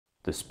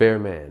The Spare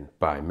Man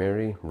by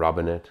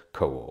Robinette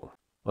Kowal.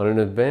 On an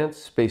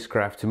advanced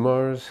spacecraft to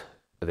Mars,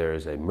 there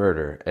is a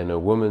murder, and a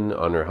woman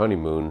on her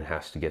honeymoon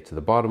has to get to the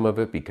bottom of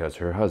it because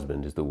her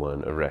husband is the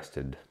one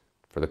arrested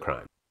for the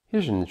crime.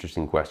 Here's an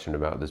interesting question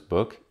about this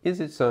book. Is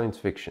it science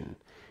fiction?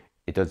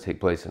 It does take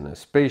place in a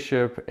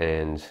spaceship,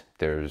 and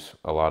there's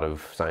a lot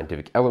of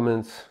scientific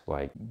elements,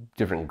 like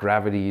different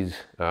gravities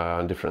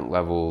on different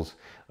levels,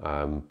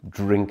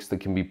 drinks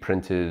that can be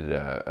printed,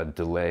 a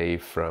delay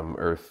from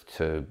Earth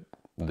to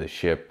the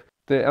ship.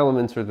 The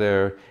elements are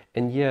there,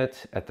 and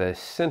yet at the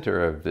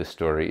center of this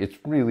story, it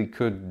really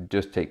could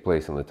just take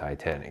place on the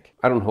Titanic.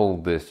 I don't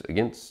hold this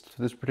against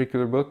this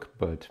particular book,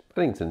 but I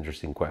think it's an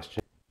interesting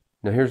question.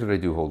 Now here's what I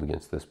do hold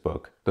against this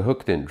book. The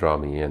hook didn't draw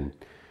me in.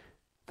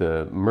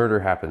 The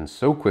murder happens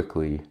so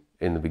quickly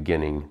in the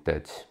beginning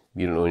that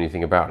you don't know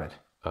anything about it.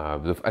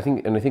 I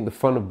think the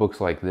fun of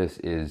books like this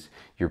is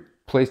you're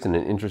placed in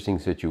an interesting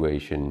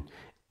situation,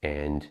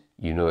 and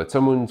you know that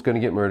someone's going to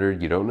get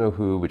murdered. You don't know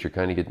who, but you're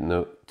kind of getting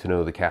to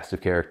know the cast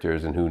of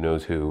characters and who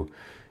knows who.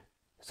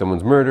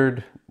 Someone's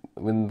murdered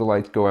when the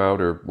lights go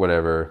out or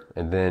whatever,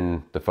 and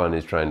then the fun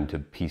is trying to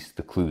piece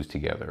the clues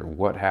together.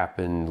 What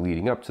happened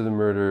leading up to the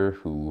murder?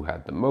 Who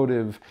had the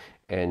motive?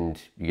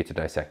 And you get to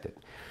dissect it.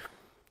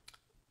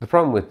 The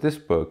problem with this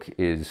book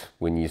is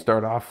when you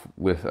start off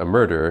with a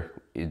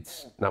murder,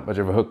 it's not much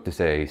of a hook to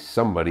say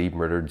somebody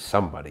murdered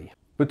somebody.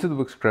 But to the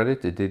book's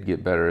credit, it did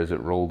get better as it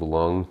rolled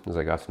along, as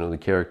I got to know the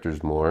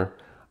characters more.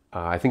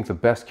 I think the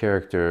best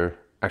character,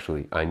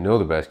 actually, I know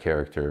the best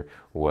character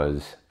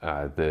was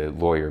the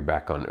lawyer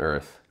back on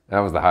Earth. That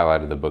was the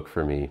highlight of the book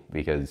for me,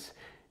 because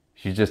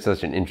she's just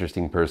such an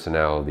interesting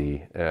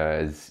personality,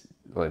 as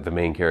like the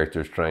main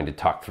character is trying to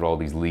talk through all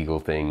these legal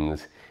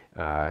things.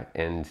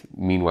 And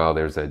meanwhile,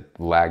 there's a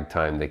lag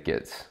time that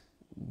gets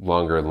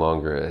longer and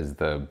longer as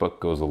the book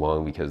goes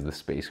along because the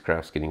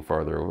spacecraft's getting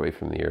farther away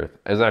from the Earth.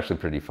 It's actually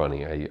pretty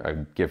funny. I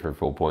give her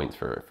full points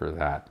for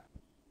that.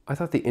 I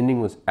thought the ending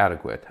was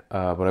adequate,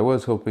 but I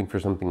was hoping for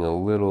something a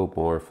little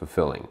more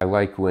fulfilling. I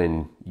like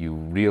when you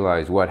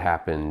realize what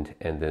happened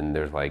and then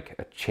there's like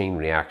a chain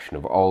reaction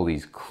of all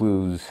these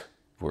clues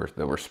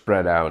that were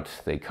spread out.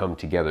 They come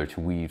together to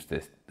weave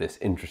this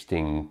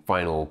interesting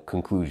final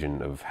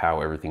conclusion of how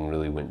everything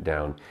really went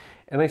down.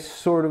 And I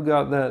sort of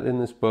got that in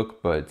this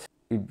book, but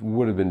it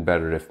would have been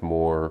better if there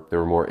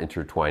were more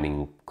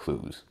intertwining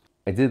clues.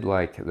 I did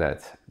like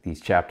that these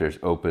chapters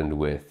opened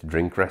with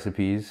drink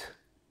recipes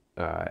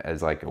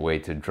as like a way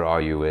to draw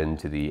you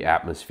into the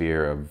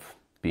atmosphere of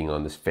being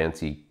on this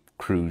fancy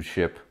cruise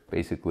ship,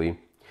 basically.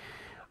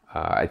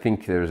 I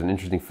think there's an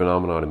interesting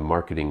phenomenon in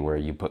marketing where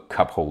you put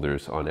cup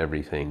holders on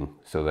everything,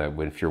 so that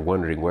if you're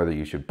wondering whether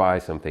you should buy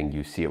something,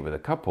 you see it with a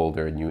cup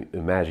holder and you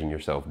imagine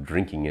yourself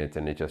drinking it,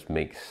 and it just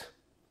makes,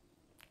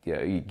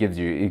 it gives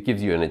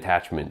you an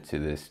attachment to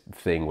this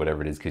thing,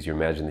 whatever it is, because you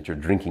imagine that you're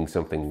drinking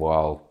something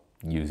while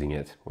using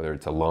it, whether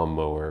it's a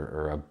lawnmower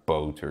or a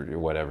boat or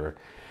whatever.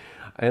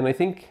 And I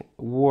think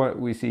what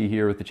we see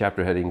here with the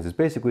chapter headings is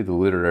basically the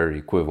literary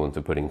equivalent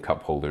of putting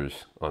cup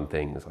holders on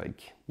things.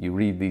 Like, you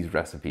read these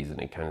recipes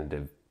and it kind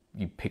of,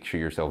 you picture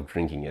yourself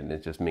drinking it, and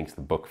it just makes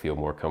the book feel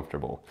more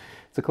comfortable.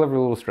 It's a clever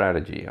little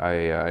strategy. I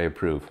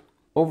approve.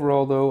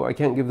 Overall though, I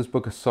can't give this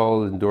book a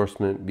solid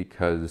endorsement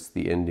because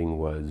the ending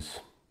was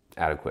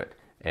adequate.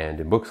 And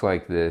in books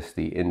like this,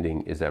 the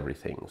ending is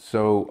everything.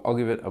 So I'll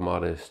give it a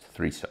modest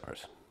 3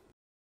 stars.